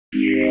And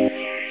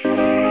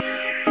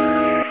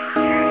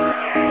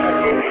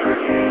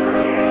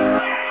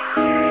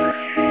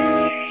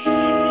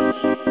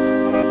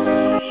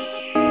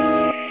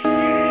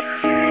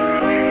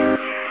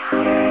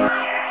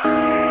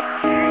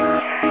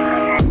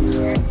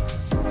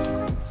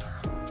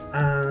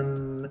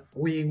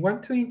we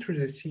want to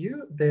introduce to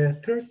you the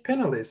third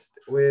panelist.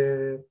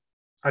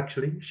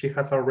 Actually, she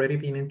has already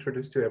been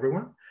introduced to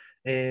everyone,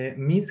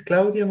 Miss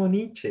Claudia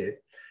Boniche.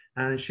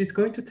 And she's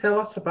going to tell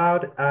us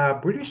about a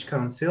British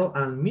Council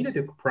and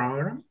Mineduc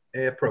program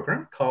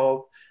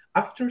called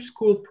After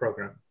School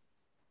Program.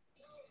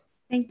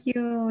 Thank you,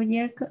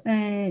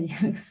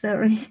 Jerko.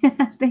 Sorry,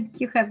 thank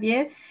you,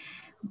 Javier.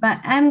 But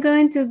I'm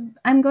going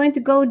to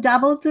go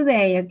double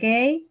today,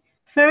 okay?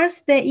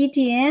 First the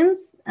ETNs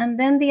and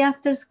then the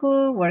after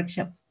school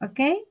workshop,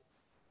 okay?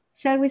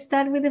 Shall we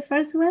start with the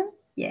first one?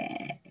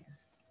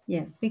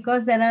 Yes,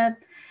 because there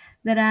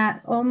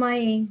are all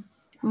my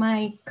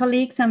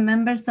colleagues and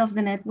members of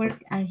the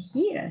network are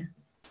here.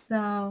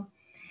 So,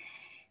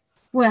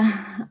 well,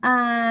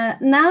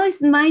 now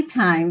is my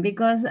time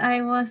because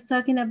I was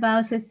talking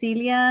about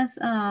Cecilia's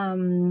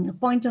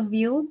point of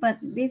view, but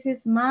this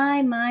is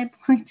my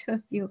point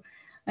of view,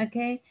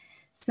 okay?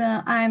 So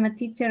I'm a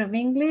teacher of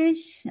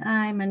English.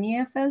 I'm an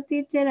EFL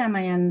teacher. I'm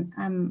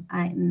an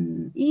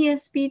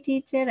ESP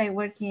teacher. I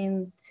work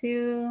in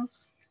 2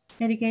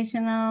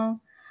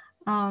 educational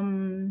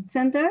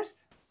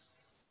centers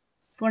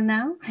for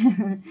now,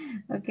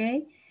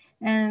 okay?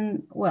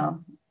 And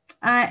well,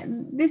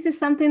 this is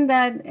something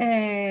that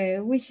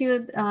we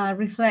should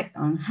reflect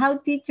on, how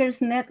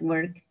teachers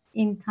network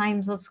in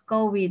times of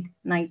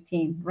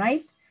COVID-19,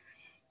 right?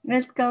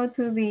 Let's go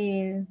to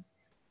the,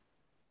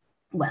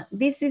 well,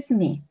 this is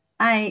me.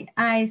 I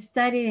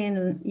studied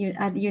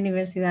at the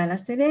Universidad de La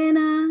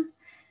Serena.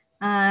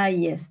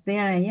 Yes,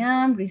 there I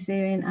am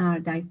receiving our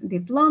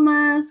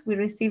diplomas. We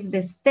received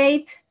the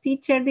state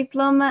teacher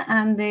diploma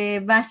and the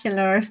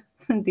bachelor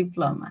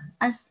diploma,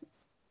 as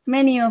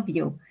many of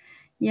you.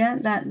 Yeah,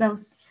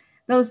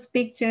 those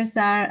pictures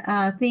are,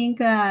 I think,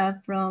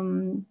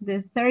 from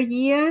the 3rd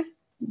year.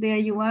 There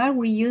you are.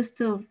 We used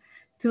to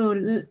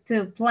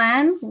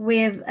plan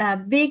with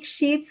big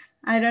sheets.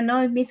 I don't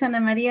know if Miss Ana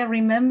Maria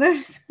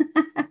remembers,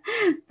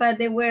 but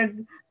they were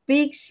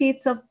big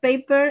sheets of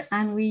paper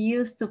and we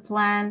used to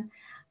plan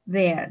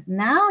there.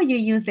 Now you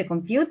use the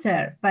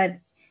computer, but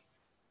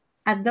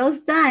at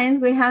those times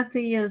we have to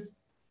use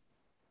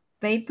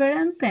paper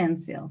and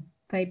pencil,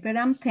 paper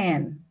and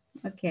pen.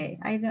 Okay,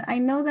 I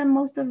know that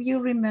most of you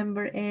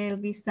remember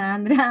Elvi,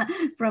 Sandra,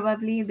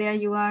 probably there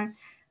you are.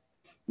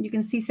 You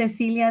can see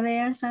Cecilia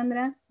there,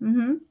 Sandra.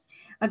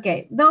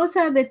 Okay, those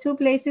are the 2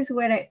 places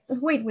where I,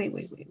 wait.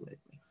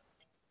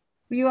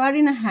 You are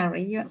in a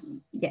hurry,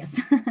 yes.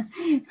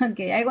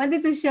 Okay, I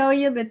wanted to show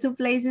you the 2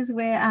 places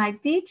where I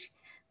teach.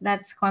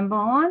 That's Juan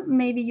Boon,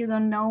 maybe you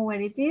don't know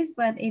where it is,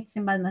 but it's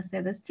in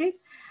Balmaceda Street.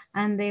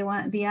 And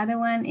the other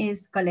one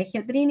is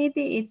Colegio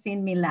Trinity, it's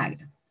in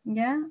Milagro.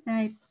 Yeah,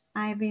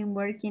 I've been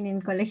working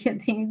in Colegio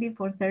Trinity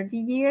for 30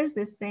 years,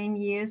 the same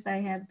years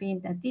I have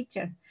been a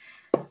teacher.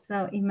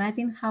 So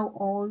imagine how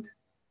old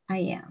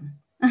I am.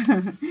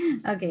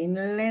 Okay,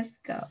 let's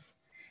go.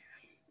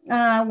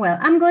 Well,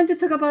 I'm going to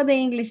talk about the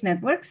English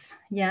networks.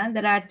 Yeah,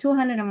 there are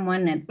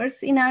 201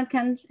 networks in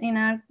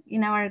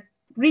our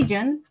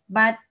region,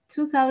 but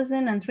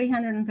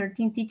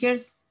 2,313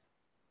 teachers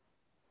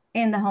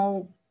in the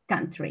whole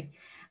country.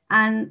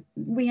 And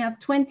we have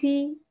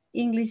 20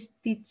 English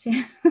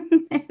teacher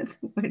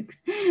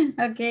networks,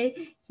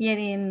 okay, here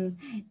in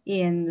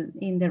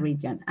the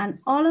region. And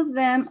all of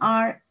them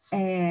are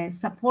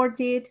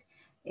supported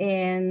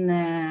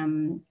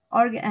and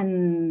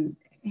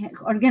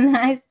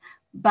organized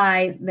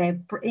by the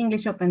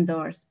English Open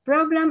Doors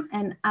program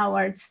and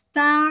our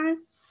star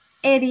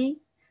Eddie,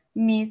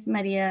 Miss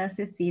Maria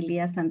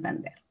Cecilia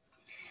Santander.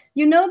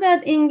 You know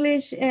that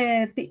English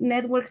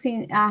networks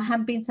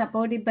have been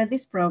supported by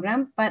this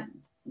program, but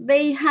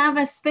they have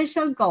a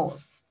special goal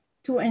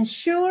to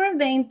ensure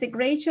the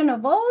integration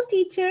of all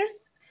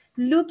teachers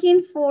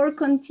looking for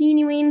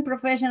continuing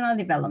professional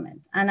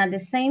development, and at the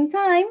same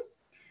time,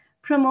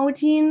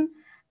 promoting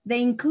the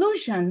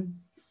inclusion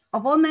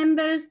of all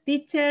members,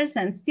 teachers,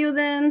 and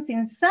students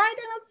inside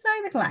and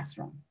outside the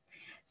classroom.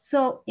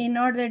 So in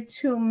order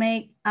to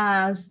make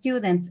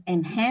students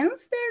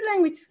enhance their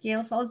language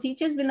skills, all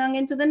teachers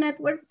belonging to the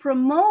network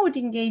promote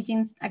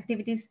engaging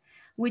activities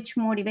which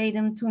motivate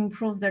them to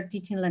improve their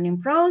teaching learning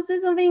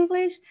process of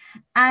English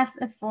as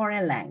a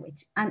foreign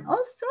language, and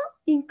also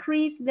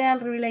increase their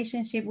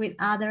relationship with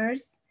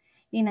others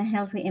in a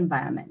healthy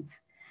environment.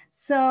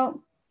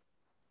 So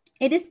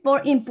it is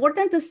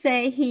important to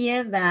say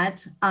here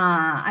that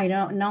I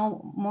don't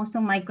know, most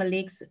of my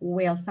colleagues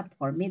will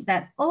support me,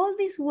 that all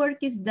this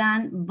work is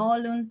done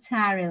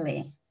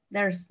voluntarily.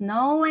 There's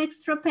no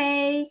extra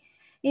pay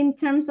in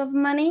terms of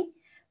money,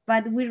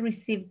 but we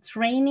receive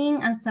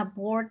training and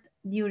support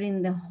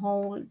during the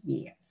whole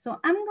year. So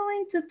I'm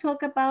going to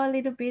talk about a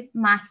little bit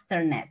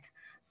MasterNet.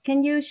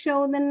 Can you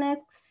show the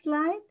next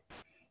slide?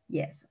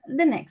 Yes,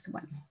 the next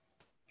one.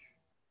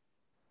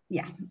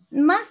 yeah,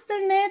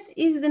 MasterNet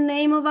is the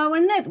name of our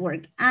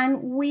network,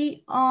 and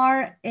we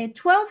are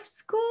 12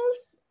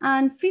 schools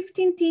and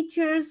 15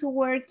 teachers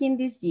working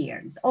this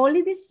year,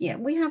 only this year.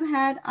 We have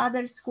had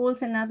other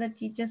schools and other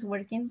teachers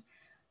working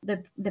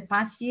the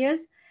past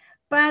years,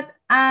 but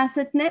as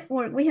a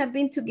network, we have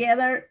been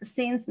together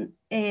since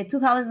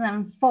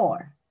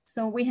 2004.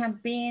 So we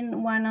have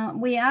been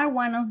we are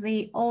one of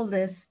the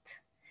oldest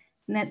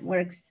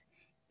networks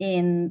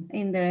in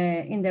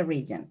the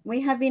region.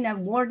 We have been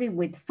awarded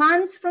with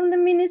funds from the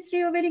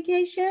Ministry of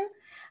Education,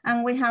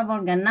 and we have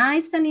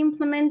organized and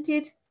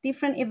implemented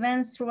different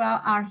events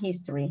throughout our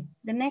history.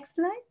 The next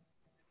slide.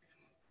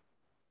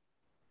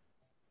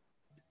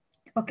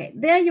 Okay,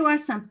 there you are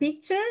some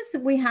pictures.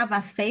 We have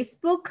a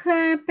Facebook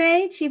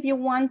page if you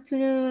want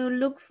to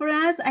look for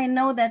us. I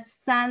know that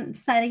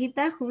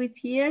Sarita, who is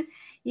here,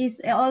 is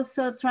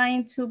also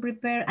trying to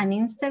prepare an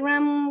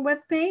Instagram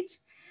webpage.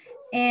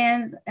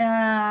 And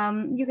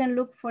you can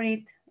look for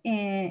it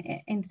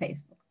in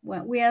Facebook.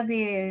 Well, we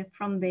are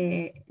from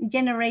the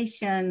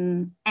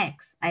generation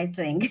X, I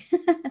think.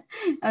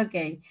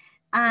 Okay,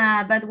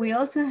 but we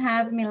also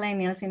have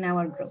millennials in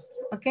our group.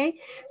 Okay,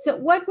 so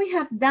what we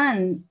have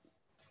done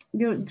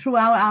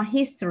throughout our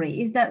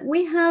history is that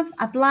we have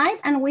applied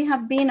and we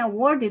have been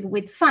awarded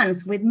with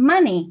funds, with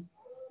money,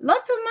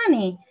 lots of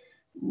money,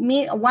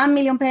 1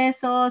 million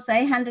pesos,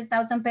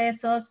 800,000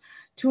 pesos,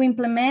 to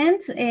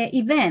implement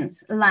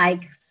events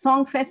like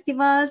song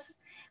festivals.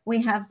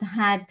 We have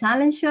had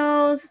talent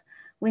shows.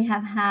 We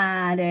have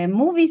had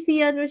movie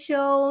theater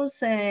shows,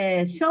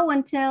 show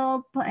and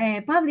tell,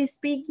 public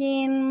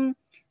speaking,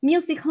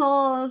 music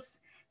halls,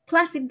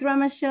 classic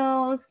drama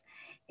shows.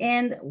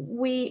 And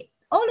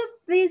all of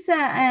these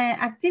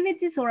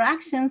activities or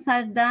actions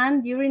are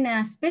done during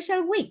a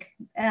special week.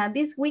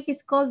 This week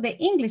is called the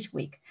English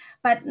Week,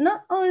 but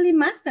not only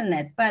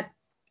MasterNet, but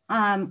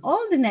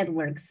all the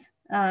networks,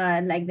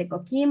 like the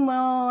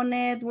Coquimbo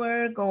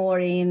network, or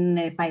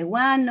in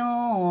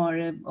Paiwano,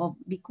 or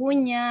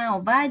Vicuña,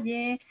 or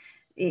Valle,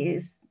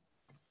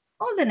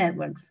 all the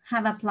networks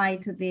have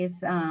applied to this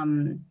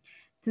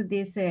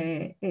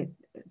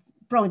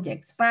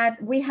projects.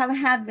 But we have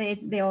had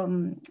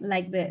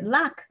the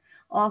luck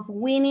of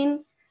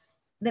winning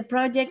the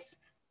projects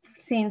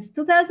since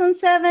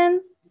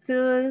 2007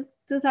 to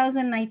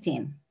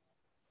 2019.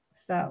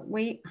 So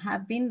we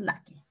have been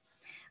lucky.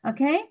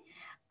 Okay.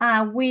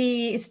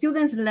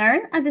 Students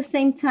learn at the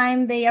same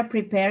time they are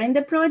preparing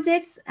the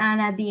projects. And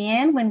at the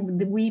end,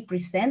 when we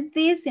present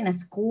this in a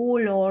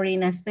school or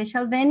in a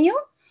special venue,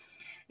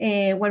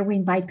 where we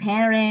invite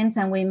parents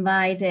and we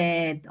invite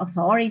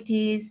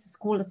authorities,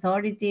 school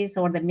authorities,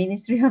 or the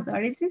ministry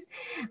authorities,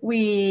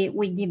 we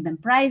give them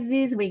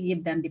prizes, we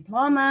give them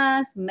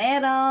diplomas,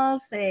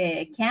 medals,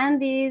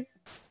 candies.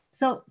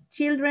 So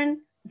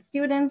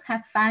students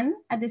have fun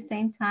at the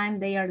same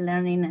time they are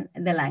learning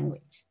the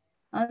language.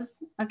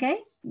 Okay,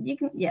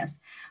 yes.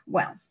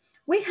 Well,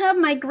 we have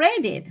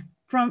migrated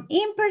from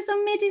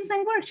in-person meetings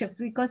and workshops,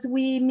 because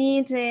we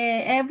meet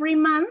every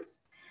month,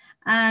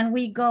 and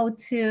we go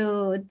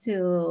to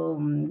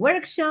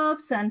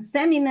workshops and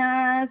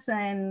seminars,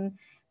 and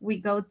we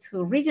go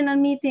to regional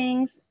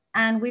meetings,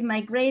 and we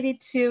migrated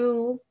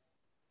to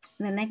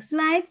the next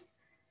slides,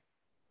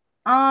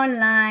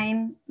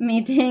 online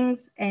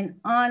meetings and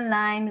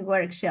online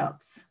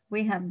workshops.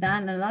 We have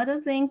done a lot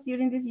of things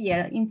during this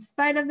year, in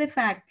spite of the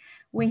fact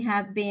we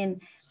have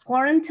been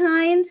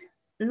quarantined,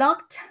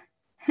 locked.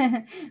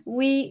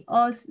 we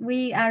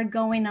are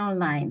going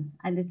online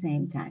at the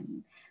same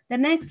time. The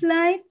next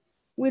slide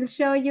will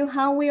show you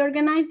how we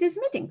organize these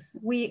meetings.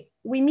 We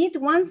meet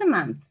once a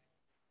month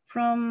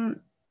from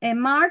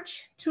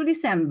March to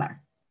December.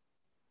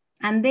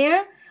 And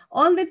there,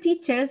 all the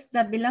teachers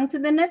that belong to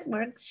the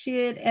network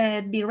should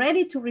be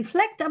ready to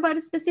reflect about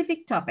a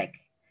specific topic.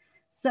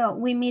 So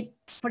we meet,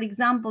 for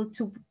example,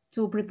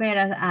 to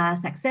prepare a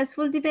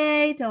successful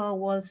debate, or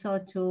also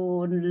to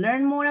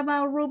learn more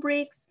about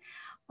rubrics,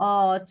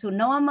 or to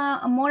know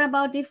more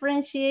about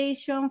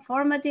differentiation,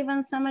 formative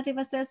and summative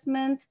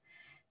assessment.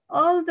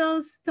 All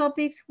those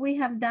topics, we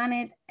have done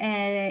it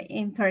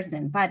in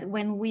person. But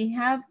when we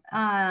have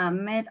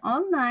met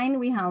online,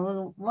 we have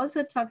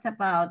also talked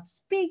about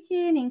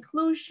speaking,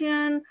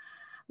 inclusion.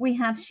 We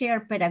have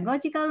shared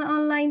pedagogical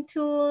online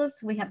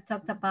tools. We have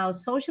talked about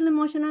social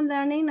emotional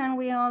learning, and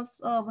we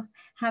also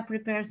have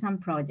prepared some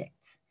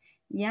projects.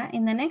 Yeah,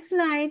 in the next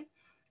slide,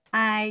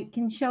 I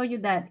can show you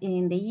that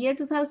in the year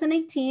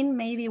 2018,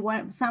 maybe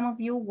some of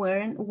you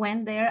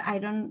went there. I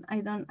don't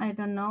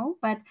know,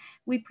 but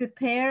we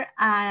prepared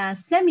a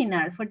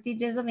seminar for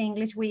teachers of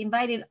English. We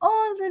invited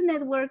all the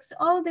networks,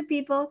 all the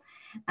people,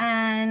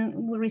 and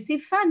we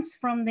received funds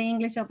from the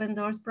English Open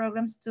Doors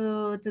programs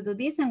to do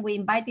this. And we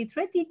invited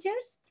three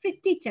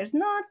teachers,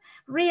 not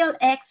real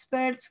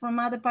experts from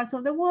other parts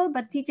of the world,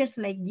 but teachers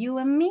like you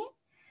and me,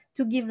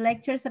 to give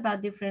lectures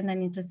about different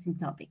and interesting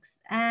topics.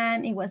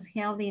 And it was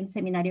held in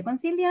Seminario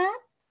Conciliar,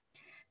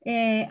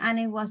 and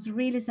it was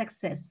really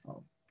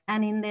successful.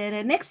 And in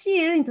the next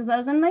year, in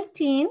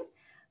 2019,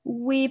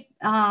 we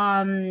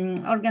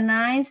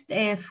organized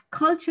a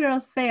cultural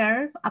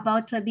fair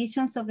about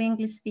traditions of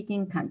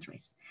English-speaking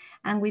countries.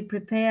 And we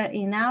prepare,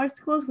 in our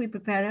schools, we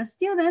prepare our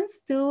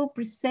students to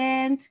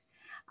present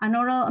an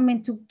oral,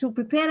 to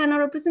prepare an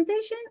oral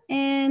presentation.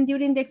 And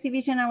during the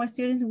exhibition, our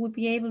students would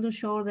be able to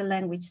show the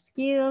language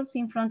skills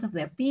in front of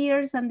their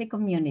peers and the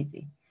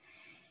community.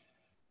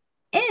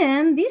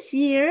 And this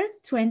year,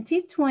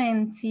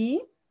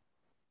 2020,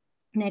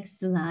 next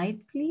slide,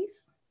 please.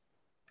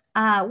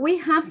 We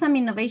have some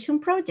innovation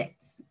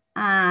projects,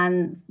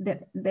 and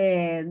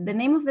the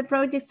name of the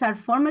projects are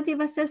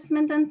formative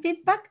assessment and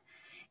feedback,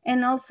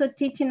 and also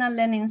teaching and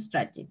learning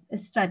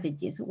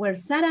strategies, where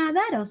Sara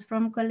Adaros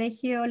from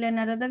Colegio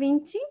Leonardo da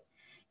Vinci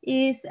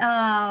is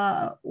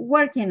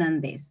working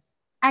on this.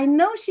 I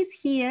know she's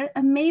here,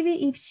 and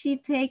maybe if she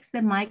takes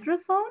the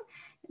microphone,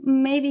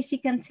 maybe she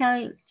can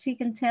tell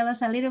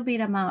us a little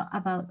bit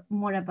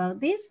more about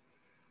this.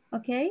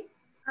 Okay.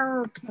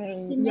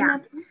 Okay. Yeah.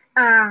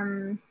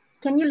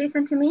 Can you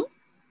listen to me?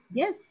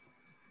 Yes.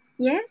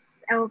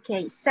 Yes.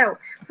 Okay. So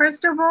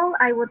first of all,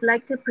 I would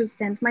like to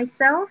present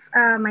myself.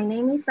 My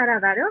name is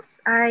Sara Daros.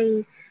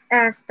 I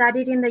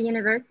studied in the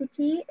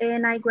university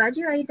and I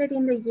graduated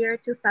in the year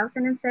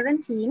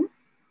 2017.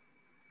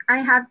 I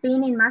have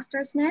been in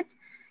MastersNet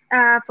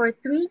for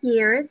 3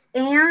 years,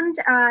 and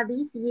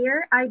this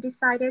year I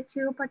decided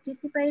to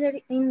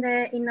participate in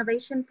the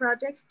Innovation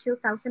Projects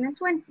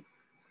 2020.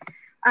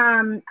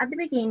 At the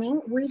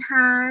beginning, we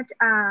had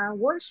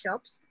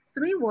workshops,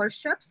 3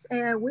 workshops,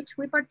 which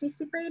we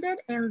participated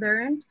and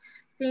learned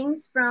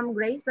things from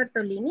Grace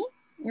Bertolini.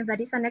 That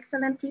is an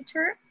excellent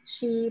teacher.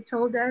 She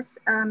told us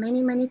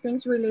many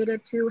things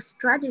related to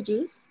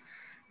strategies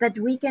that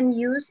we can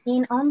use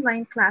in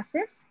online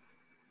classes.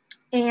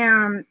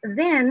 And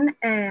then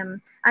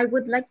I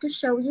would like to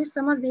show you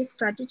some of these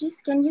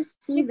strategies. Can you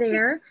see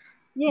there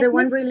the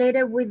one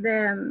related with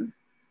the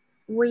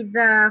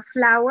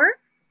flower,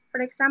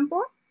 for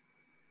example?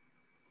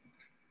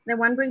 The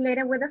one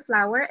related with the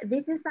flower.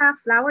 This is a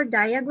flower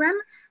diagram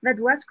that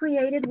was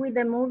created with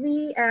the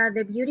movie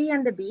The Beauty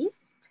and the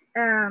Beast.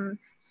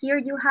 Here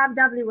you have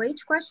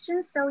WH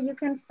questions, so you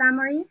can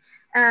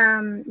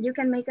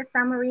make a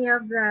summary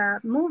of the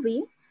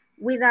movie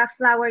with a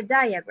flower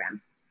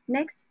diagram.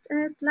 Next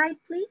slide,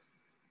 please.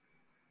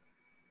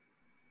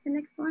 The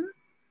next one.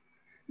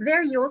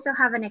 There you also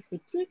have an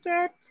exit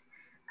ticket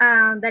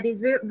that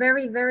is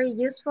very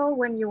useful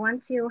when you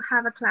want to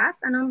have a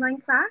class, an online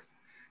class.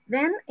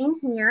 Then in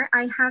here,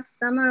 I have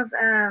some of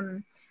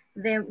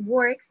the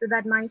works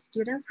that my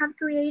students have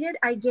created.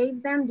 I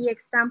gave them the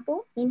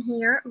example in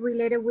here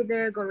related with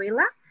the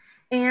gorilla.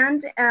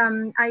 And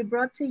I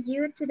brought to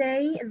you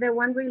today the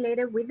one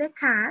related with the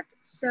cat.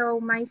 So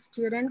my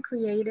student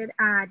created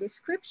a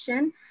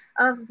description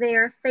of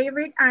their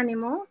favorite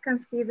animal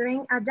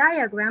considering a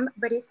diagram,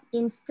 but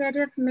instead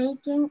of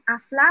making a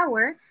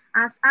flower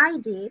as I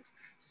did,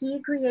 he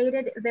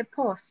created the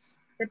paws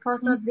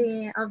of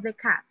the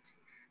cat.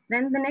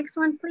 Then the next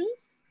one,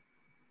 please.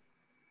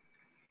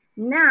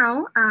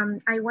 Now,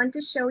 I want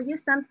to show you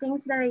some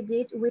things that I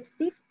did with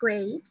 5th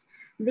grade.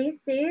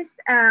 This is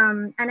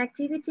an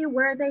activity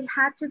where they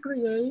had to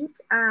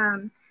create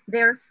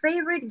their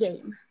favorite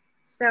game.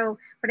 So,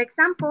 for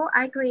example,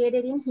 I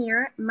created in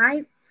here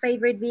my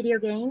favorite video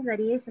game, that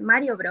is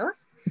Mario Bros.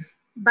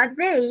 But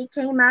they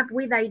came up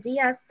with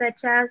ideas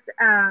such as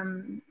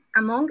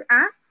Among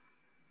Us,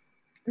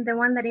 the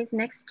one that is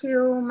next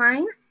to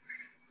mine.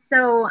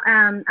 So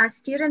a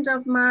student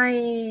of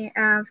my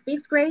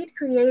 5th grade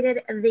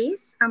created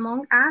this,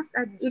 Among Us.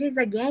 It is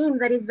a game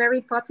that is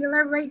very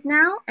popular right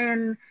now,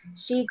 and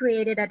she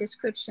created a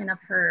description of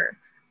her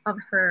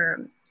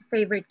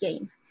favorite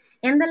game.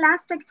 And the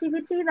last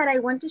activity that I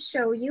want to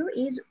show you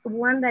is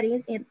one that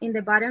is in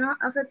the bottom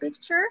of the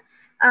picture.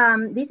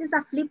 This is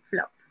a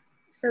flip-flop.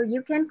 So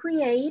you can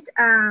create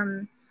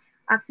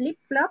a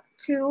flip-flop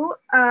to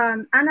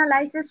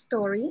analyze a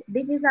story.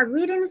 This is a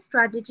reading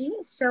strategy,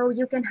 so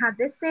you can have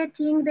the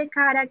setting, the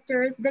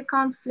characters, the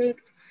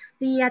conflict,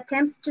 the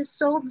attempts to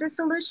solve the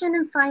solution,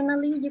 and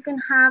finally you can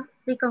have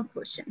the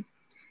conclusion.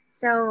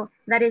 So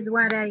that is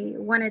what I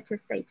wanted to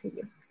say to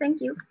you.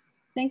 Thank you.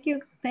 Thank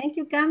you,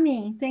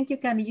 Cami. Thank you,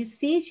 Cami. You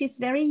see, she's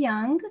very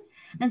young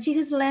and she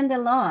has learned a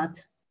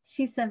lot.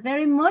 She's a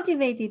very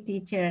motivated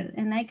teacher,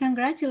 and I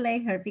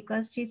congratulate her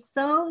because she's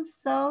so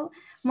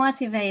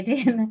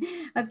motivated.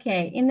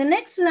 Okay, in the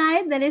next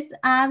slide, there is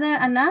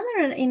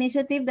another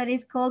initiative that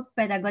is called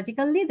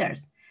Pedagogical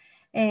Leaders.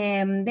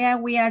 There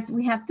we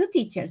have 2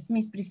 teachers,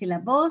 Miss Priscilla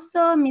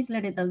Bosso, Miss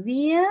Loreto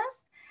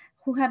Diaz,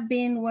 who have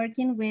been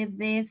working with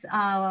this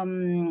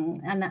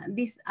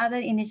this other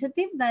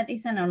initiative that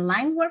is an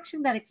online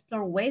workshop that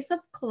explores ways of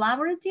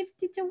collaborative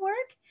teacher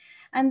work.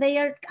 And they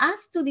are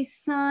asked to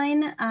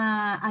design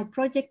a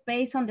project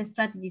based on the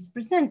strategies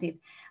presented.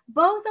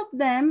 Both of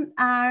them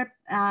are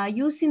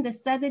using the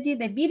strategy,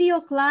 the video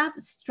club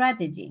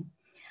strategy.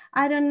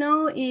 I don't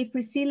know if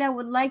Priscilla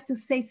would like to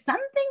say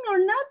something or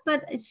not, but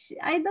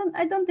I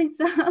don't think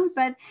so.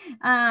 But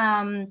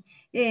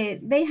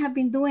they have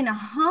been doing a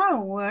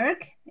hard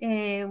work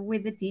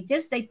with the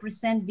teachers. They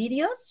present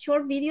videos,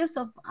 short videos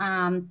of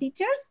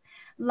teachers,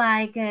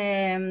 like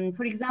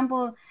for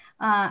example,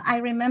 I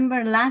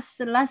remember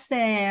last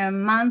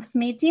month's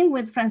meeting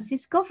with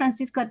Francisco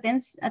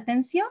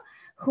Atencio,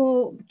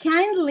 who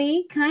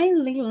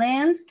kindly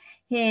lent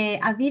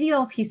a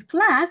video of his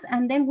class,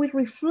 and then we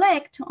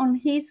reflect on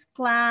his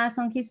class,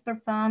 on his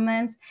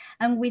performance,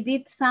 and we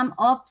did some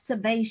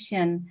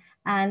observation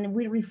and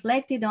we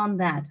reflected on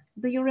that.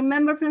 Do you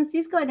remember,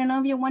 Francisco? I don't know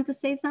if you want to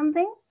say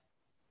something.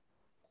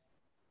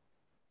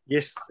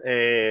 Yes,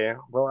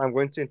 well, I'm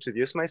going to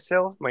introduce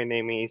myself. My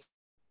name is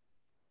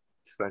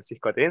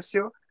Francisco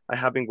Atencio. I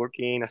have been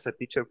working as a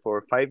teacher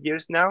for 5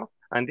 years now,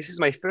 and this is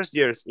my first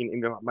years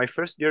my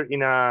first year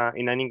in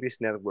an English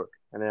network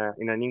and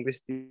in an English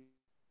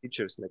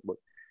teachers network.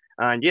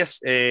 And yes,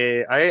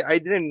 I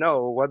didn't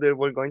know what they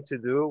were going to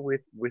do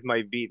with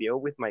my video,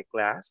 with my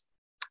class,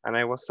 and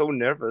I was so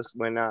nervous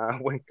when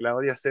when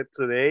Claudia said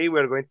today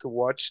we're going to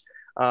watch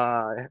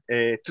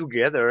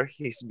together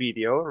his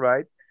video,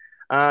 right?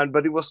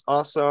 But it was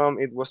awesome.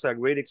 It was a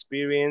great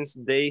experience.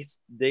 They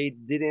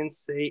didn't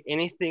say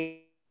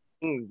anything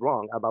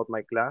wrong about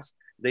my class.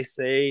 They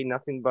say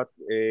nothing but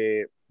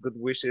good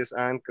wishes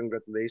and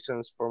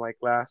congratulations for my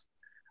class.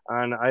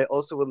 And I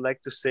also would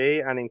like to say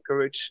and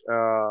encourage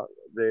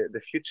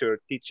the future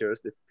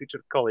teachers, the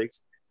future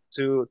colleagues,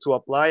 to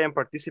apply and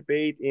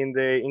participate in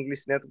the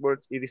English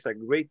networks. It is a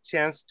great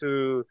chance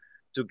to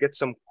get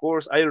some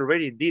course. I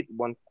already did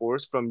one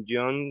course from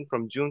June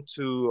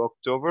to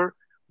October,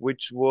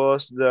 which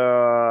was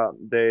the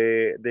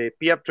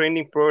PIAP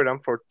training program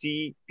for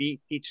TP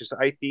teachers.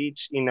 I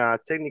teach in a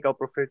technical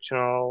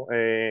professional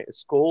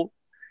school,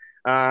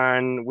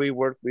 and we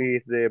worked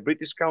with the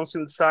British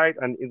Council side,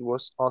 and it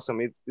was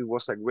awesome. It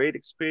was a great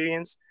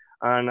experience,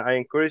 and I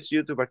encourage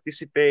you to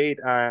participate,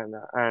 and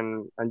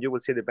you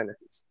will see the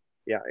benefits.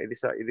 Yeah,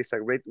 it is a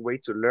great way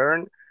to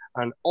learn.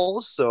 And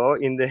also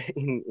in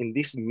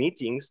these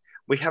meetings,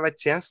 we have a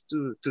chance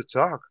to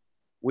talk,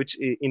 which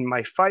in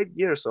my 5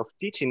 years of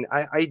teaching,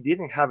 I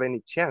didn't have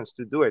any chance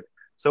to do it.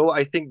 So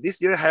I think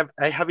this year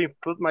I have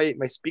improved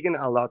my speaking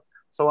a lot.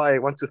 So I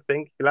want to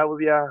thank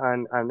Claudia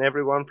and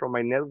everyone from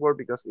my network,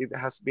 because it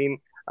has been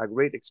a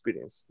great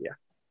experience. Yeah,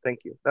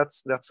 thank you.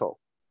 That's all.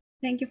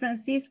 Thank you,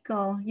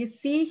 Francisco. You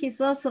see,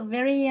 he's also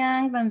very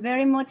young and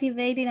very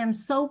motivated. I'm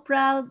so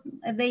proud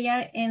they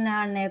are in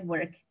our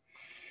network.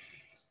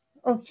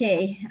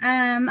 Okay,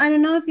 I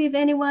don't know if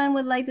anyone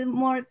would like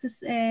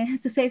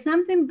to say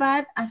something,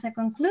 but as a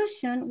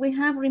conclusion, we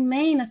have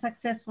remained a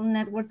successful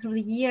network through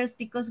the years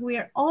because we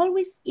are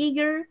always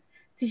eager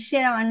to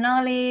share our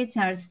knowledge,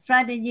 our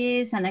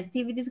strategies, and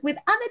activities with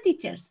other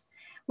teachers.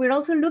 We're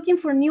also looking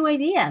for new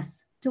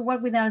ideas to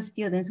work with our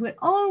students. We're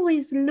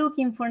always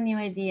looking for new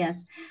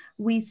ideas.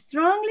 We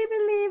strongly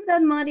believe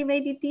that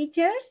motivated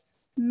teachers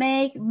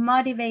make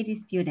motivated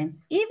students,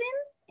 even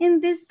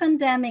in these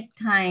pandemic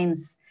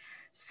times.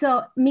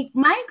 So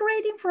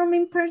migrating from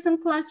in-person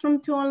classroom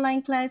to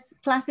online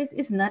classes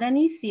is not an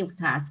easy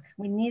task.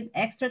 We need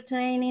extra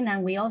training,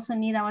 and we also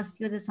need our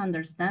students to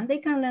understand they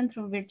can learn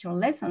through virtual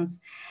lessons.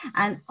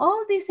 And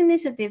all these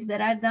initiatives that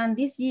are done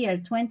this year,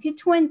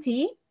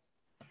 2020,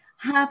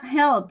 have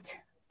helped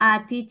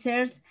our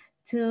teachers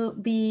to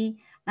be,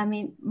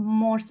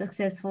 more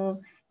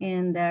successful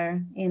in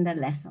their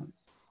lessons.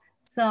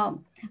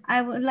 So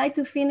I would like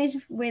to finish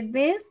with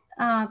this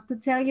to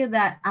tell you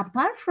that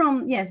apart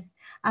from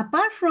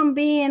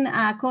being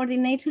a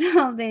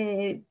coordinator of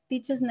the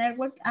Teachers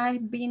Network,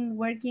 I've been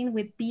working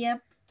with PIAP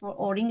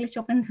or English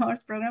Open Doors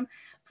program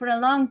for a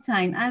long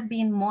time. I've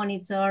been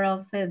monitor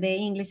of the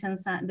English and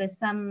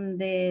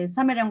the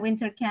summer and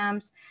winter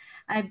camps.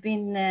 I've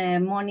been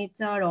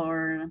monitor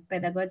or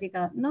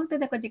not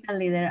pedagogical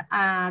leader,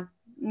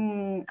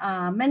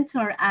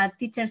 mentor at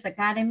Teachers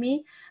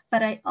Academy,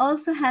 but I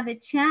also had a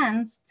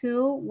chance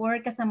to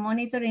work as a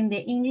monitor in the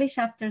English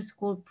After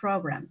School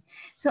program.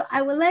 So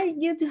I would like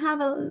you to have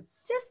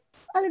just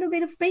a little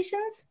bit of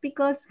patience,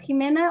 because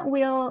Jimena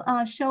will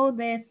show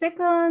the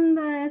second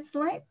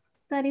slide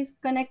that is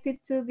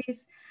connected to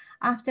this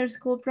after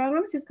school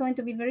programs. It's going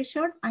to be very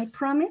short, I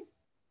promise.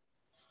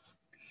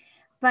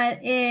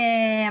 But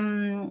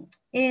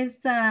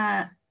it's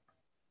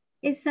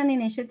an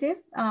initiative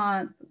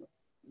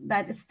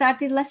that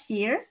started last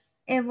year.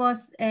 It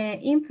was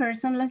in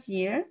person last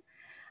year,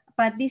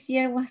 but this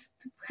year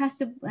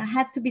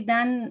had to be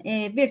done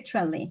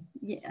virtually.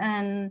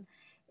 And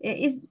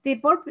is the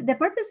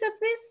purpose of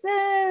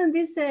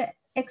this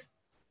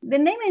the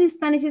name in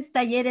Spanish is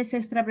Talleres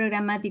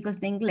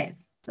Extraprogramáticos de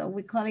Inglés. So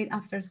we call it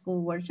after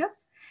school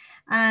workshops.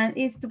 And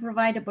it's to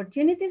provide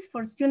opportunities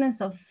for students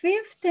of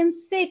 5th and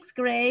 6th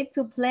grade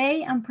to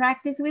play and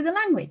practice with the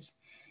language.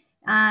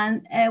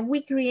 And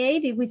we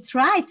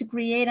tried to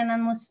create an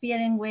atmosphere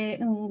in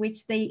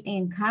which they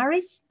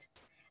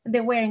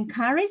were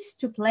encouraged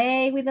to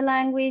play with the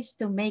language,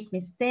 to make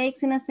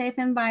mistakes in a safe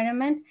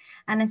environment.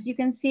 And as you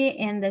can see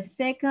in the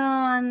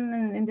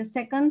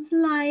second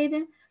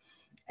slide,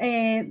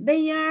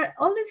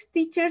 All these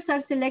teachers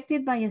are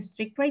selected by a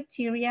strict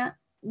criteria.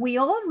 We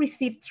all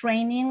receive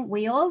training,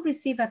 we all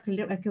receive a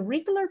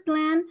curricular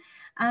plan,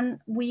 and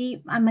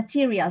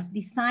materials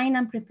designed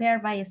and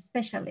prepared by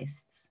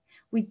specialists.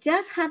 We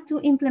just have to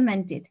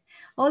implement it.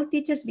 All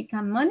teachers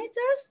become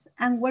monitors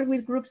and work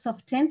with groups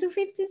of 10 to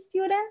 50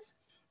 students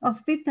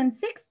of 5th and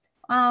 6th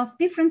of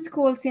different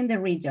schools in the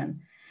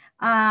region.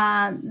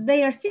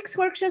 There are 6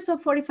 workshops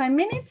of 45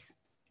 minutes.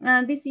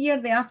 This year,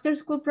 the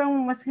after-school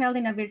program was held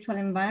in a virtual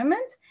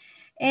environment.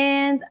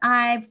 And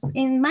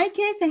in my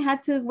case, I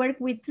had to work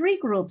with 3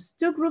 groups,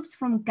 2 groups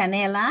from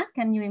Canela,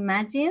 can you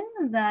imagine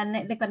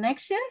the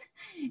connection?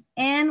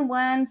 And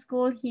 1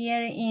 school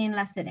here in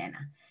La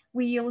Serena.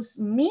 We use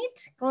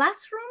Meet,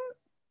 Clasroom,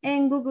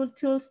 and Google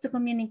Tools to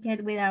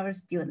communicate with our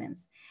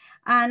students.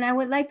 And I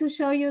would like to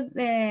show you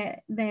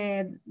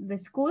the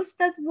schools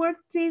that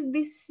worked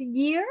this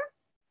year.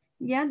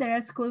 Yeah, there are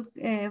schools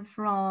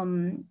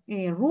from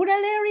rural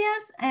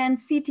areas and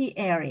city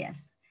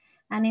areas.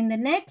 And in the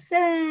next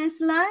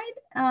slide,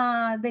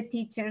 the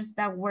teachers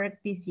that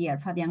worked this year,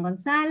 Fabian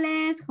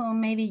Gonzalez,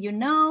 whom maybe you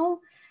know,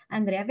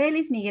 Andrea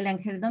Vélez, Miguel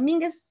Ángel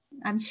Domínguez,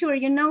 I'm sure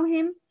you know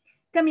him,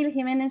 Camilo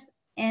Jiménez,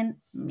 and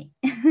me.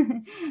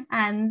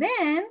 And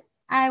then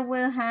I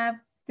will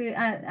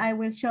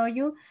show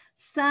you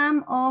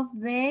some of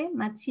the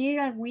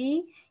material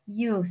we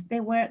used.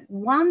 They were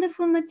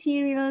wonderful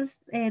materials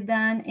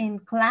done in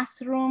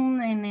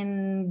Clasroom and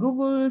in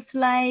Google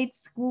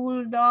Slides,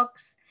 Google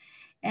Docs,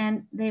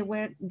 and they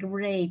were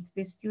great.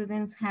 The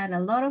students had a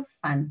lot of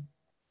fun.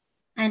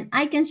 And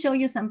I can show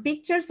you some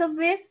pictures of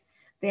this.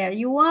 There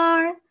you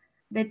are,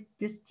 the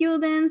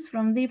students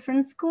from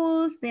different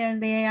schools. There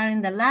they are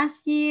in the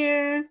last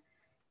year.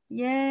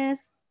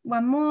 Yes,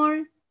 one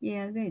more.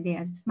 Yeah,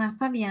 there's my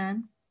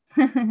Fabian.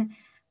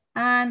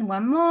 And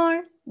one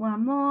more.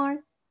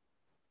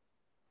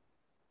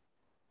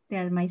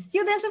 They're my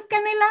students of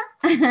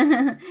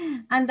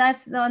Canela. And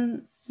that's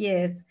done,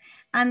 yes.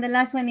 And the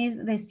last one is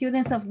the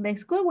students of the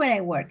school where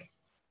I work,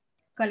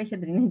 Colegio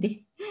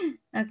Trinity.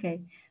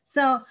 Okay,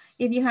 so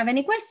if you have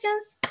any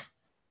questions,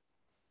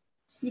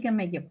 you can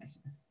make your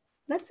questions.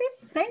 That's it,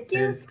 thank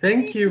you.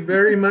 Thank you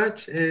very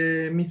much,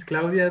 Miss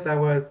Claudia. That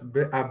was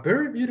a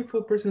very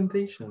beautiful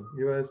presentation.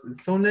 It was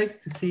so nice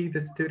to see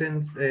the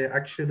students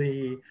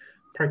actually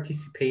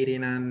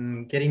participating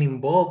and getting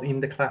involved in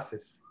the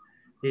classes.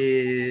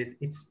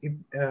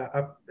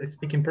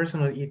 Speaking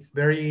personally, it's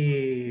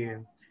very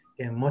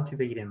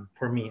motivating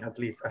for me, at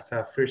least as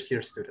a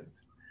first-year student.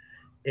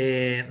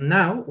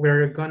 Now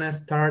we're gonna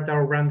start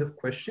our round of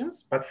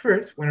questions, but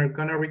first we're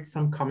gonna read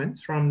some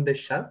comments from the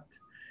chat.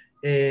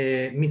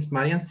 Miss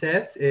Marian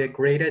says,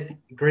 great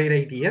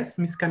ideas,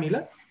 Miss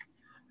Camila.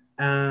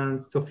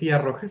 And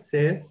Sofia Rojas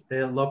says,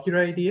 love your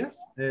ideas,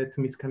 to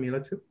Miss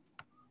Camila too.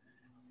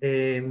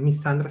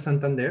 Miss Sandra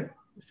Santander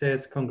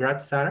says,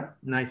 congrats, Sarah,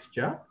 nice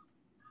job.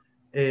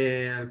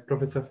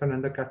 Professor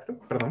Fernando Castro,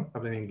 perdón,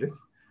 hablo en inglés,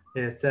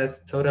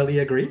 says, totally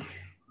agree.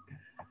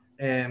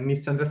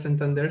 Miss Sandra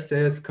Santander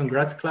says,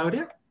 congrats,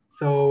 Claudia.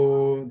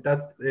 So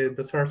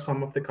those are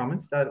some of the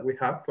comments that we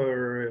have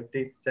for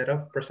this set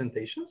of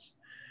presentations.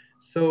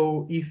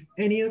 So if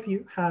any of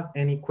you have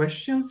any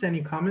questions,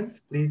 any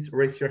comments, please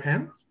raise your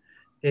hands.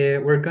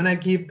 We're gonna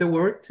give the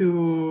word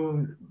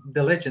to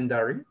the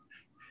legendary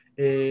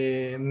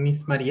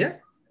Miss Maria,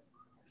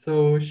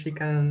 so she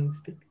can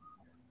speak.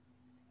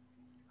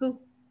 Who,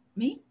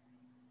 me?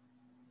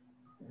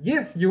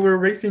 Yes, you were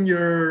raising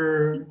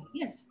your...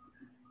 Yes,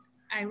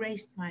 I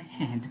raised my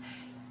hand.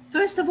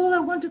 First of all, I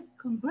want to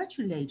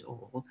congratulate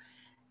all.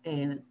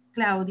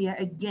 Claudia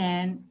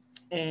again,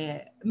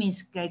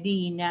 Miss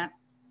Karina.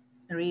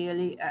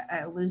 Really,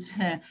 I was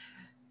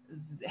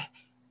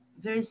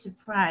very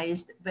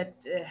surprised, but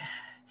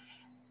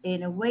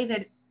in a way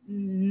that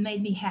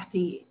made me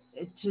happy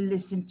to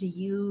listen to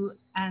you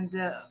and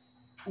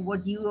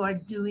what you are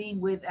doing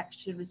with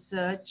actual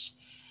research.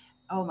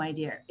 Oh, my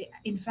dear.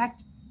 In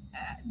fact,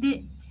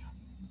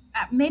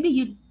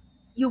 maybe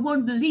you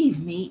won't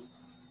believe me,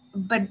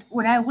 but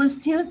when I was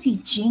still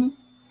teaching,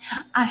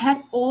 I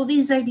had all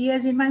these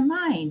ideas in my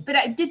mind, but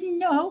I didn't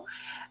know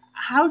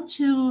how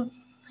to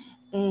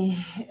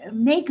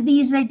make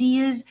these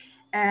ideas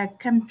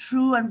come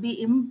true and be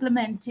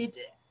implemented.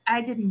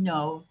 I didn't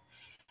know.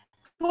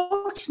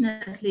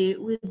 Fortunately,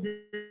 with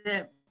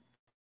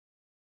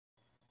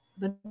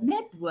the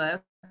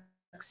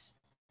networks,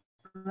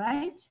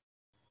 right?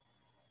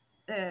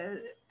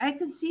 I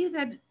can see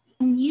that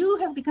you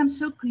have become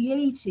so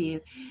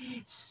creative,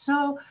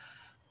 so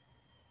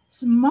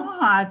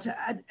smart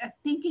at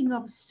thinking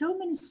of so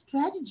many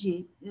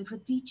strategies for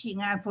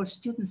teaching and for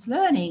students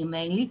learning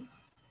mainly.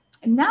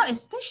 And now,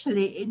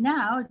 especially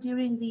now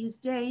during these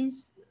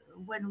days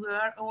when we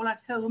are all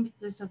at home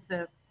because of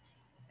the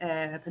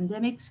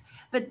pandemics,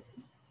 but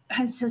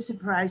I'm so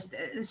surprised.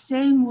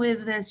 Same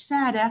with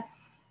Sarah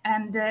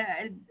and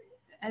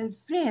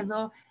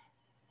Alfredo,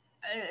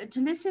 to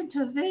listen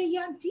to a very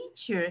young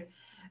teacher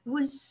who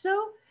was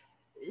so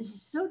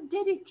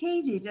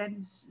dedicated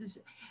and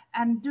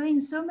and doing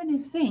so many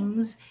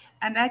things.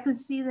 And I could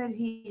see that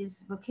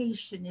his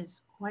vocation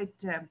is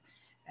quite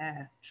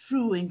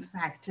true, in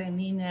fact. I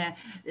mean, a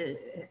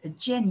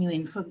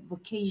genuine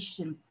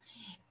vocation.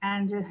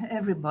 And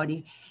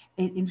everybody.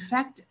 In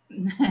fact,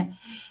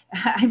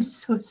 I'm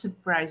so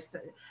surprised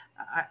that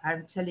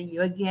I'm telling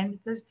you again,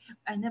 because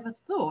I never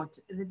thought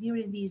that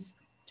during these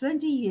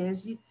 20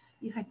 years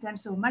you had done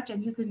so much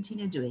and you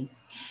continue doing.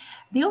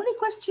 The only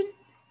question,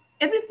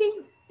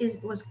 everything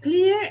was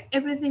clear,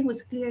 everything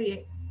was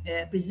clearly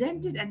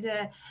presented, and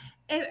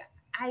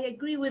I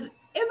agree with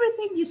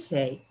everything you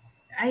say.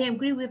 I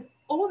agree with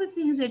all the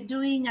things you're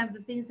doing and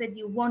the things that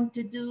you want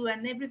to do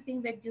and everything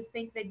that you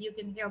think that you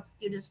can help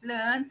students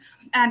learn.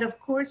 And of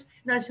course,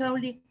 not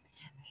only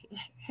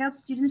help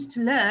students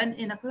to learn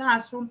in a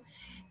classroom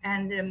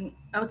and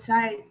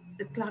outside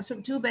the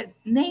classroom too, but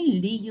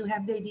mainly you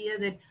have the idea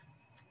that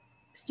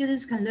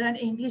students can learn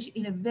English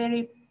in a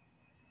very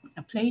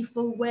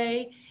playful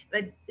way,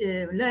 that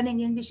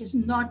learning English is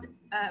not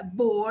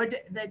bored,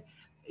 that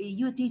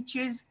you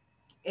teachers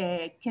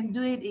can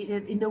do it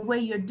in the way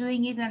you're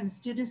doing it, and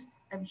students,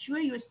 I'm sure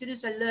your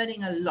students are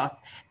learning a lot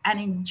and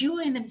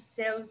enjoying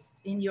themselves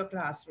in your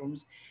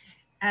classrooms.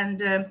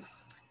 And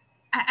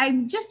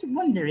I'm just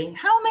wondering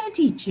how many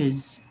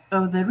teachers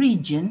of the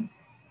region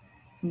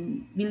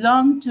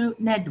belong to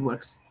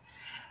networks.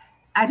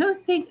 I don't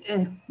think,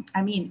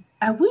 I mean,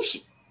 I wish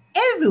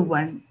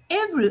everyone,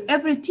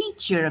 every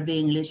teacher of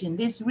English in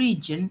this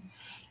region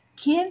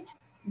can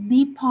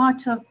be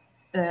part of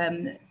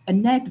a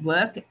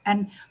network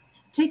and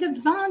take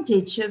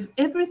advantage of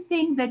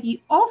everything that you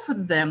offer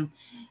them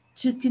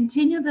to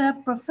continue their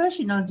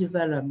professional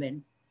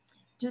development,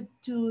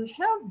 to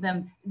help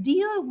them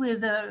deal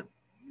with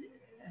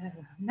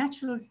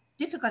natural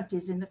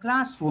difficulties in the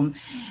classroom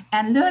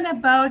and learn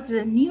about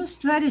new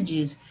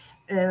strategies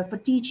for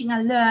teaching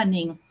and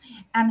learning,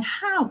 and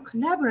how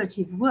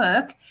collaborative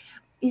work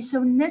is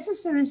so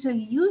necessary, so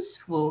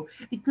useful,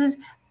 because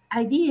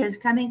ideas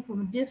coming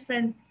from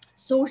different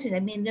sources, I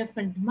mean,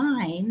 different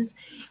minds,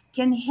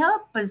 can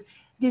help us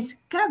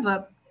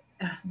discover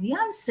the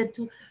answer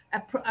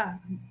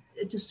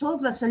to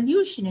solve a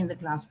solution in the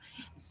class.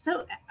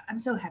 So I'm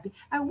so happy.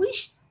 I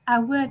wish I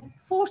were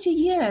 40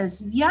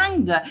 years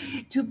younger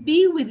to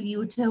be with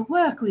you, to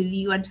work with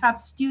you and have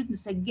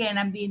students again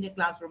and be in the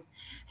classroom.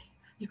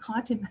 You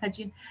can't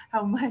imagine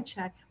how much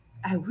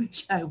I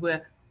wish I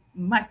were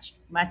much,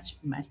 much,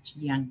 much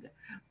younger.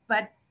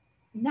 But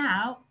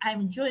now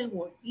I'm enjoying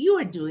what you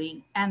are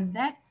doing, and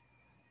that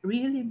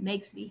really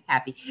makes me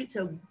happy.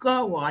 So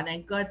go on,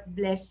 and God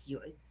bless you.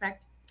 In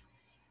fact,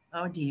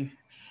 oh dear,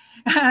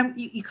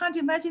 you can't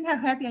imagine how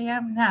happy I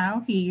am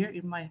now here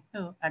in my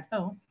home, at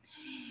home,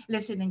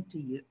 listening to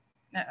you.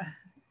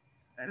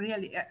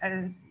 Really,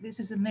 this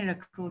is a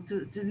miracle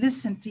to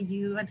listen to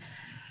you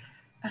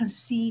and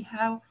see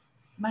how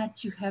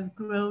much you have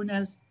grown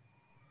as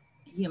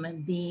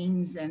human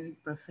beings and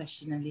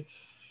professionally.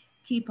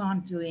 Keep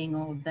on doing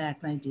all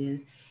that, my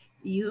dears.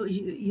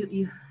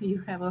 You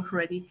have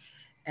already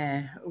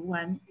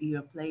won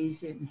your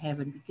place in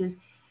heaven, because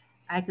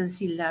I can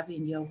see love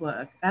in your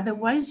work.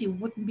 Otherwise, you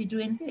wouldn't be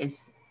doing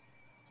this.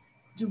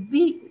 To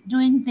be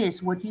doing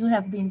this, what you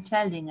have been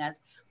telling us,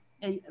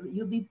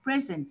 you'll be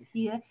present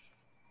here,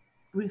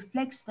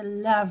 reflects the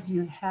love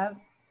you have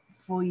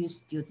for your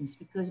students,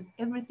 because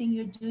everything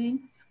you're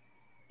doing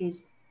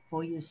is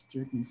for your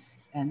students.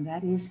 And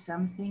that is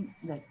something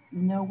that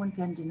no one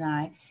can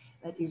deny.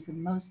 That is the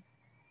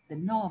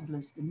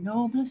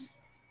noblest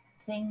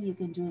thing you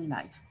can do in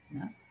life.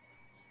 No?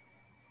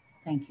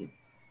 Thank you.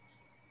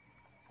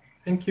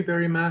 Thank you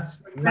very much,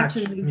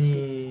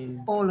 Congratulations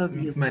to all of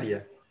you. Miss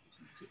Maria.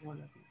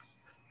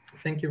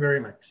 Thank you very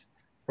much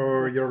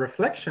for your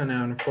reflection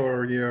and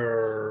for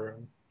your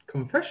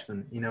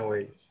confession, in a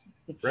way,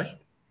 right?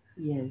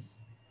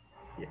 Yes.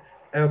 Yeah.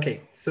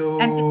 Okay, so...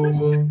 And a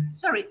question,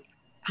 sorry,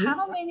 yes?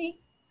 How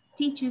many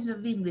teachers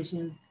of English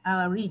in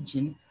our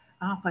region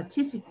are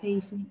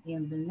participating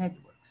in the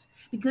networks?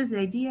 Because the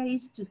idea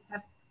is to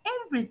have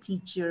every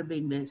teacher of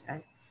English,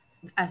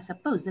 I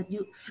suppose that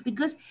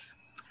because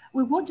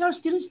we want our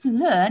students to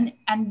learn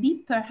and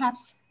be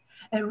perhaps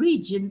a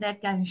region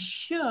that can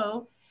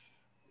show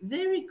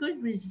very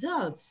good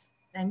results.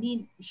 I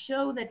mean,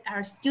 show that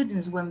our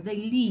students, when they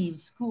leave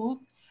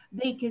school,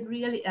 they can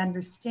really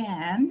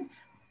understand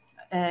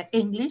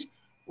English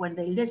when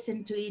they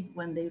listen to it,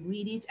 when they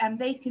read it, and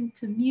they can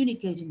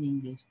communicate in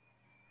English.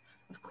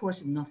 Of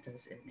course, not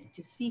as a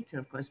native speaker,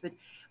 of course, but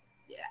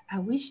I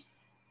wish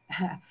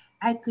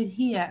I could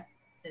hear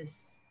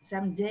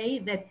someday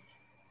that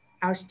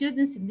our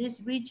students in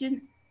this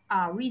region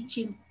are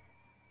reaching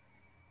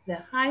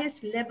the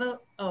highest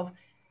level of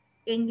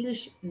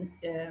English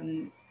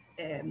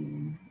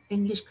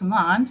English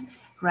command,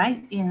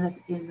 right? In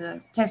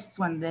the tests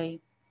when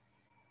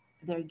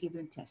they're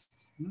given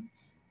tests.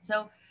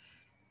 So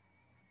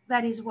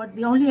that is what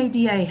the only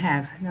idea I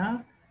have.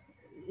 No,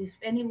 if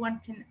anyone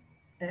can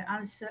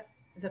answer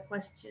the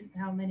question,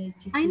 how many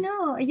teachers? I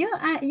know. Yeah,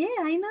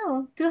 I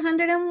know.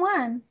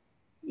 201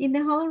 in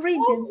the whole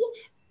region. Oh,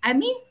 I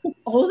mean,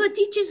 all the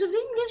teachers of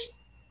English.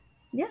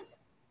 Yes,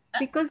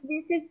 because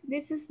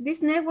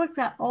these networks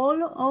are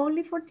all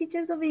only for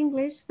teachers of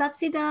English,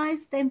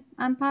 subsidized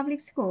and public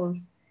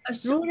schools,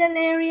 So rural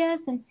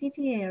areas and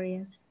city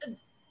areas.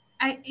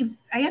 if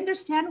I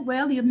understand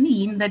well, you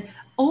mean that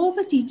all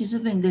the teachers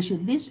of English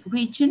in this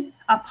region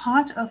are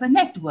part of a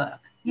network,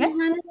 yes?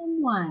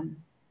 201.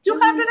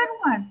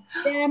 201.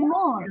 There are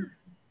more.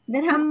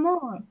 There are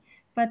more.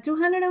 But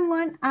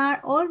 201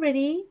 are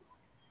already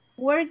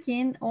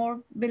working or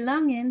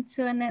belonging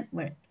to a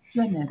network. To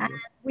a And network.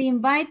 we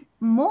invite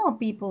more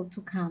people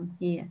to come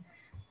here.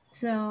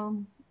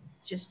 So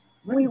Just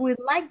we wonderful. would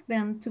like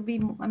them to be,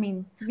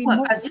 to be Well,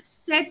 more. as you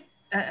said,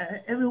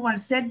 everyone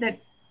said that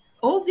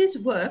all this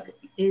work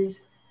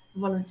is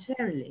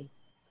voluntarily.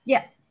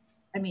 Yeah.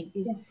 I mean,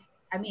 Yeah.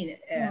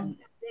 yeah.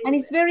 And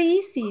it's very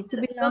easy to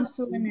belong Those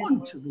to who a want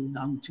network. to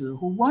belong to,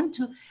 who want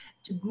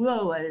to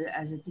grow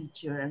as a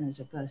teacher and as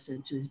a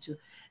person,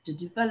 to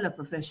develop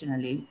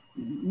professionally.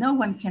 No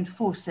one can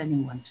force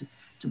anyone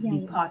to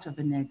be part of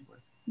a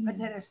network. But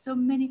there are so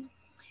many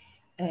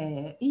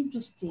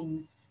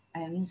interesting,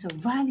 so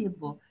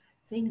valuable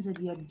things that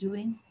you're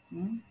doing.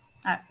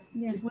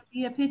 It would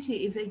be a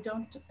pity if they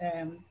don't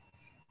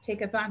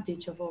take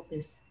advantage of all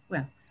this.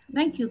 Well,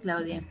 thank you,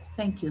 Claudia.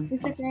 Thank you.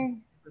 It's Thank okay. you,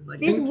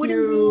 everybody. This Thank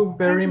wouldn't be, you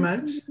very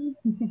much.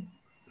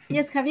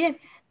 yes, Javier,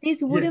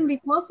 this wouldn't be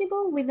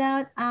possible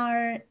without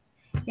our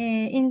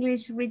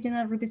English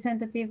regional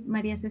representative,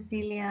 Maria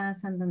Cecilia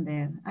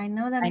Santander. I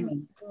know that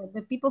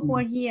the people who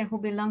are here who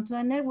belong to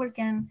a network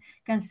can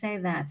say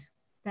that.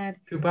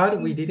 Too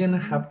bad we didn't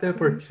have the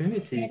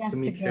opportunity to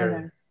meet together.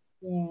 her.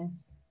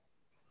 Yes.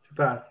 Too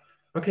bad.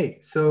 Okay,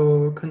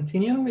 so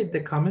continuing with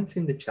the comments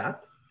in the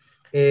chat.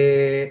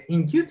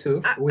 In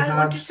YouTube, we have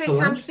want to say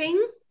Solange.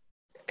 something,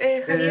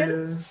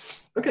 Javier.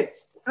 Okay,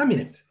 a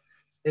minute,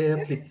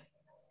 Yes. please.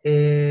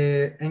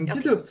 And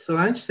YouTube,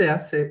 Solange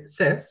says,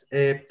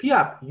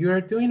 Piap, you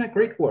are doing a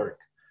great work.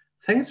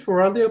 Thanks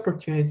for all the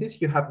opportunities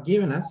you have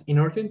given us in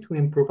order to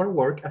improve our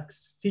work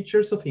as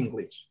teachers of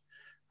English.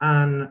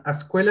 And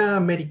Escuela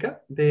América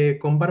de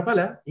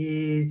Combarbala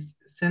is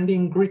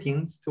sending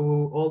greetings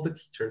to all the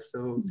teachers.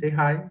 So say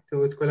hi to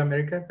Escuela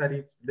América that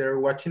they're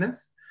watching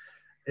us.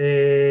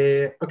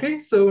 Okay,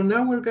 so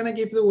now we're gonna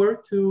give the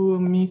word to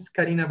Miss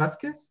Karina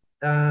Vasquez.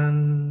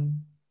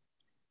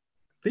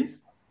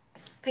 Please.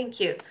 Thank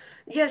you.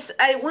 Yes,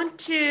 I want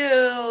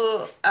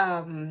to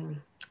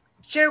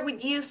share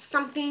with you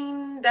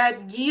something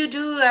that you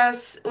do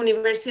as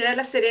Universidad de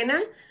La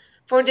Serena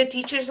for the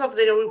teachers of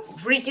the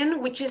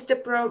region, which is the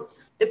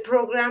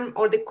program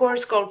or the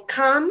course called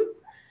CAM,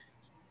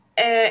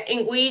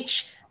 in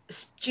which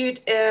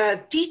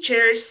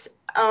teachers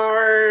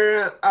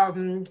are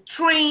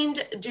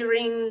trained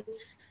during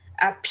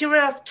a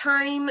period of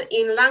time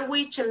in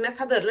language and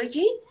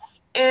methodology,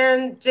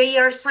 and they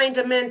are assigned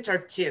a mentor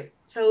too.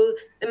 So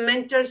the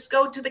mentors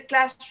go to the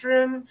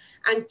classroom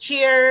and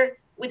share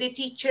with the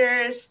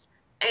teachers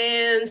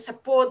and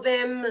support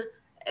them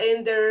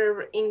in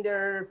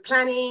their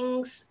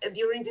plannings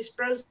during this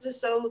process.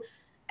 So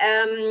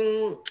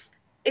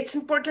it's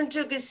important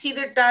to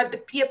consider that the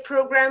PIA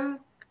program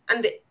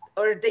and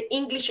the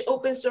English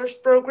open source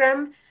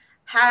program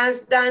has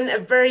done a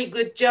very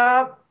good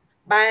job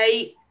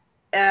by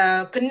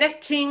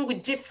connecting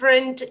with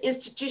different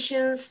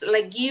institutions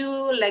like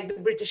you, like the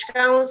British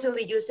Council,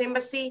 the US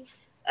Embassy,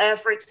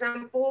 for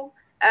example,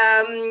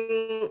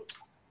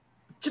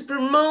 to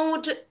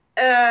promote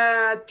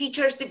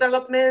teachers'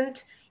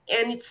 development.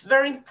 And it's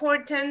very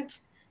important,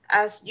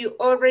 as you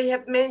already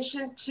have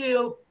mentioned,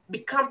 to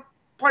become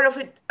part of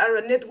a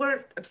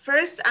network at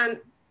first, and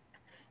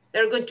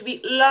there are going to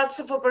be lots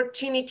of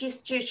opportunities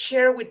to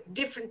share with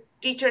different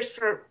teachers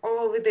from all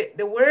over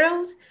the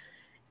world.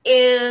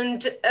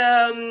 And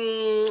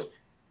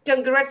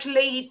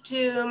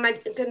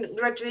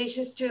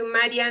congratulations to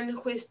Marian,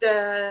 who is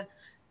the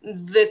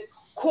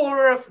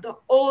core of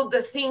all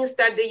the things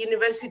that the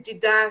university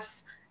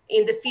does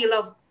in the field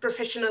of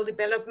professional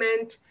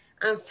development.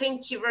 And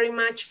thank you very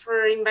much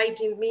for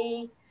inviting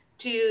me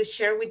to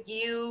share with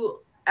you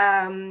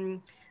a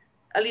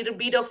little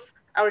bit of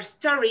our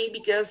story,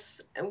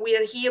 because we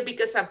are here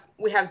because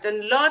we have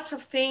done lots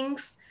of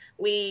things.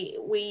 We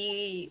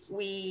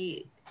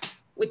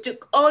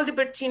took all the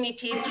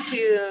opportunities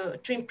to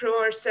improve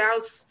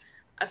ourselves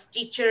as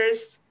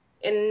teachers,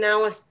 and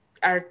now as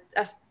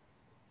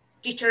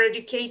teacher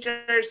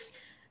educators.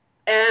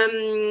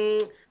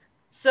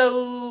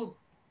 So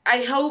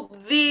I hope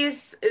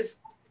this is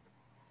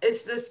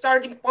the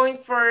starting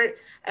point for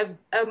a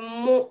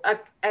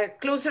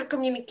closer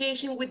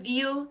communication with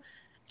you.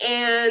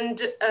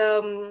 And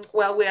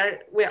well, we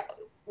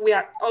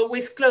are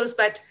always close,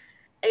 but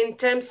in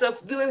terms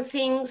of doing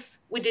things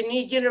with the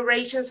new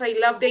generations, I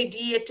love the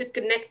idea to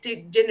connect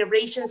the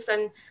generations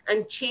and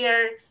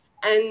share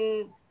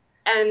and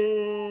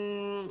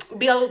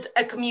build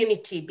a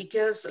community,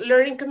 because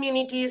learning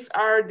communities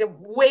are the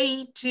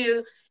way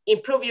to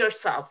improve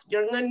yourself.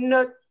 You're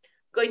not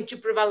going to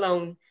improve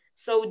alone.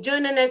 So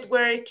join a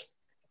network,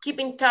 keep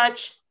in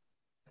touch,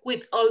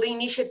 with all the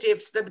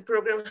initiatives that the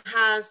program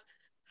has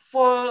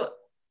for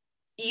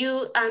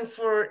you and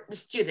for the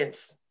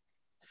students.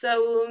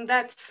 So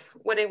that's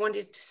what I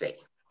wanted to say.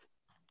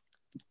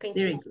 Thank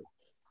you. Very good.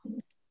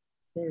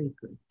 Very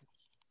good.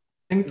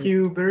 Thank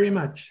you very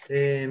much,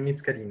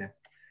 Miss Karina.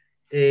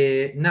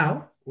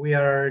 Now we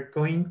are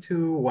going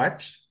to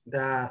watch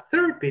the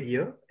third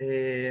video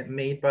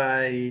made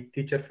by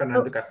teacher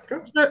Fernando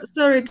Castro.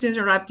 Sorry to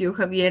interrupt you,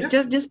 Javier. Yeah.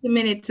 Just a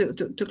minute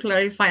to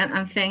clarify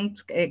and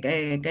thanks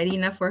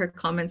Karina for her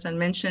comments and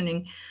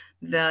mentioning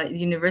the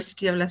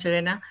University of La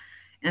Serena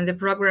and the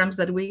programs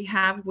that we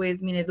have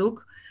with Mineduc.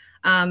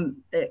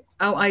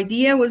 Our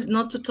idea was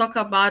not to talk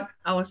about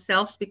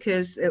ourselves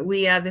because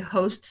we are the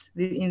hosts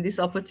in this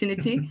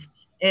opportunity.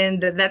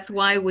 And that's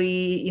why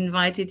we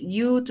invited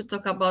you to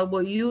talk about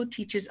what you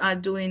teachers are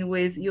doing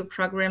with your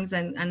programs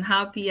and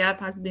how PIAP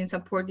has been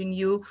supporting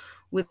you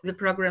with the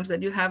programs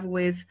that you have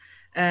with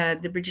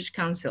the British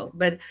Council.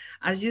 But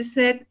as you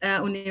said,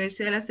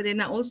 Universidad de La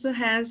Serena also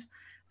has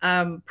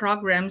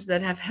programs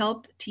that have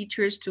helped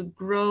teachers to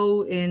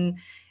grow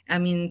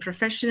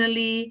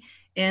professionally.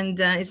 And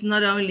it's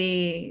not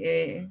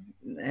only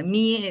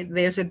me,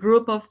 there's a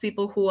group of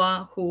people who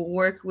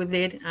work with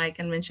it. I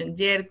can mention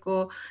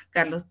Jerko,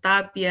 Carlos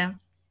Tapia,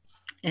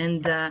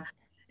 and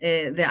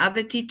the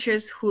other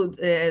teachers who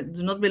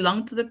do not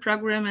belong to the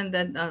program and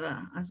that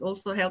has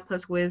also helped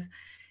us with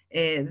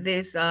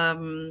these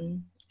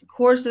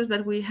courses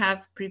that we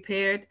have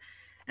prepared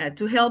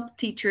to help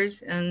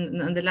teachers.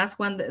 And the last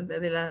one,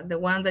 the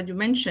one that you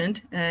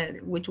mentioned,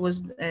 which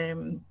was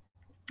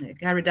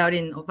carried out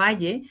in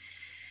Ovalle,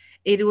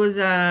 it was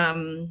a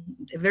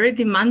very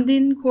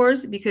demanding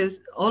course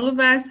because all of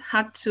us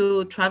had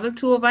to travel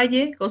to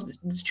Ovalle because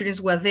the students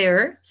were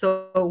there.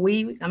 So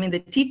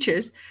the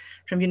teachers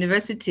from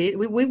university,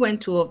 we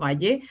went to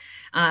Ovalle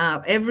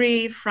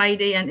every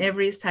Friday and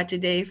every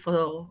Saturday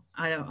for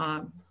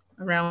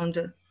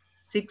around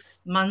 6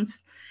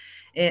 months.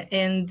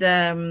 And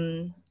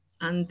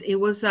it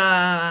was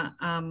a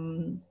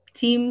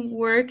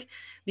teamwork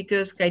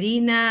because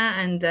Karina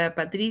and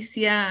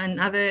Patricia and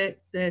other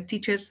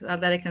teachers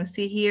that I can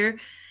see here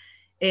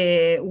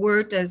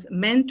worked as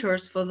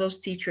mentors for those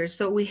teachers.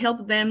 So we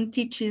helped them,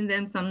 teaching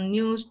them some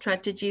new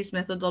strategies,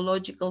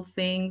 methodological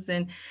things,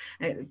 and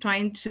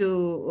trying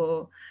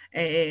to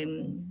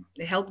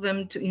help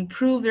them to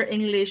improve their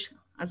English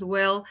as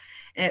well.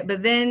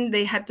 But then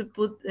they had to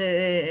put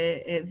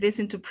this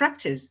into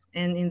practice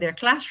and in their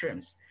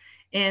classrooms.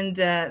 And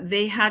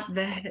they had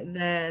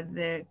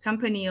the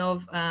company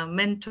of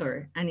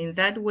mentor. And in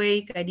that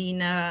way,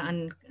 Karina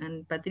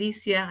and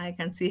Patricia, I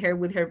can see her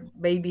with her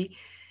baby,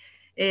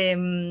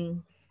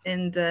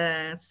 and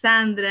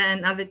Sandra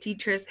and other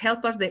teachers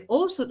help us. They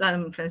also,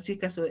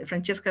 Francesca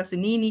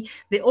Zunini,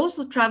 they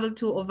also traveled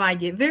to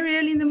Ovalle very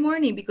early in the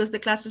morning because the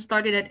classes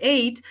started at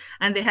 8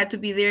 and they had to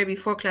be there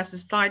before classes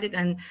started,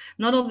 and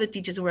not all the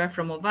teachers were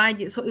from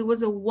Ovalle. So it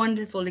was a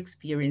wonderful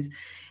experience.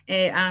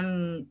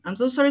 I'm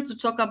so sorry to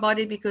talk about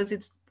it because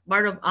it's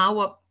part of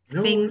our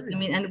things.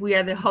 And we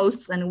are the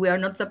hosts and we are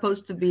not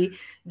supposed to be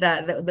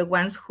the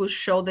ones who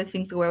show the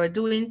things that we're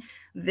doing.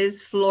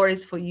 This floor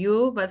is for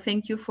you, but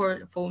thank you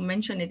for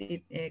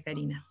mentioning it,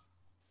 Karina.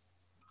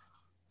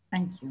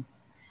 Thank you.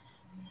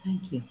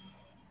 Thank you.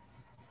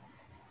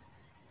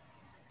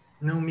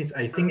 No, Miss,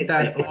 I think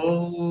that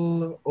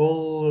all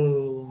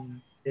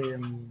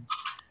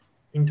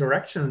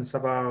interactions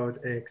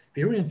about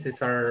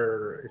experiences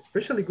are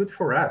especially good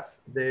for us,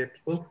 the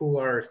people who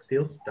are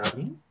still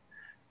studying,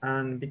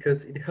 and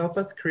because it helps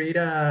us create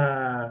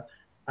a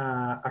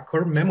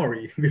core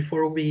memory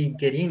before we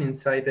get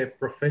inside the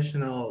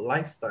professional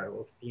lifestyle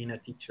of being a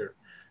teacher.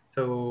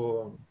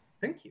 So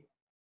thank you.